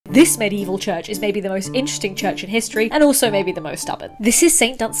This medieval church is maybe the most interesting church in history, and also maybe the most stubborn. This is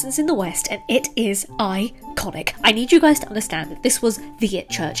St. Dunstan's in the West, and it is iconic. I need you guys to understand that this was the it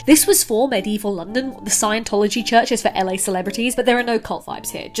church. This was for medieval London. The Scientology church is for LA celebrities, but there are no cult vibes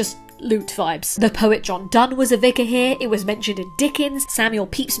here, just loot vibes. The poet John Donne was a vicar here. It was mentioned in Dickens. Samuel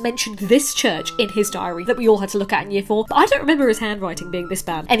Pepys mentioned this church in his diary that we all had to look at in year 4, but I don't remember his handwriting being this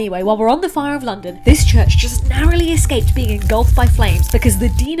bad. Anyway, while we're on the Fire of London, this church just narrowly escaped being engulfed by flames because the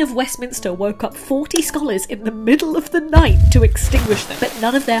Dean of Westminster woke up 40 scholars in the middle of the night to extinguish them. But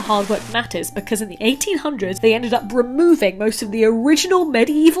none of their hard work matters, because in the 1800s they ended up removing most of the original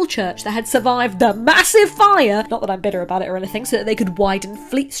medieval church that had survived the massive fire, not that I'm bitter about it or anything, so that they could widen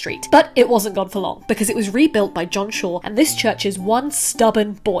Fleet Street. But it wasn't gone for long, because it was rebuilt by John Shaw, and this church is one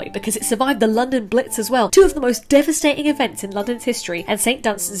stubborn boy, because it survived the London Blitz as well, two of the most devastating events in London's history, and St.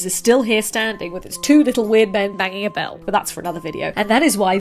 Dunstan's is still here standing with its two little weird men banging a bell. But that's for another video. And that is why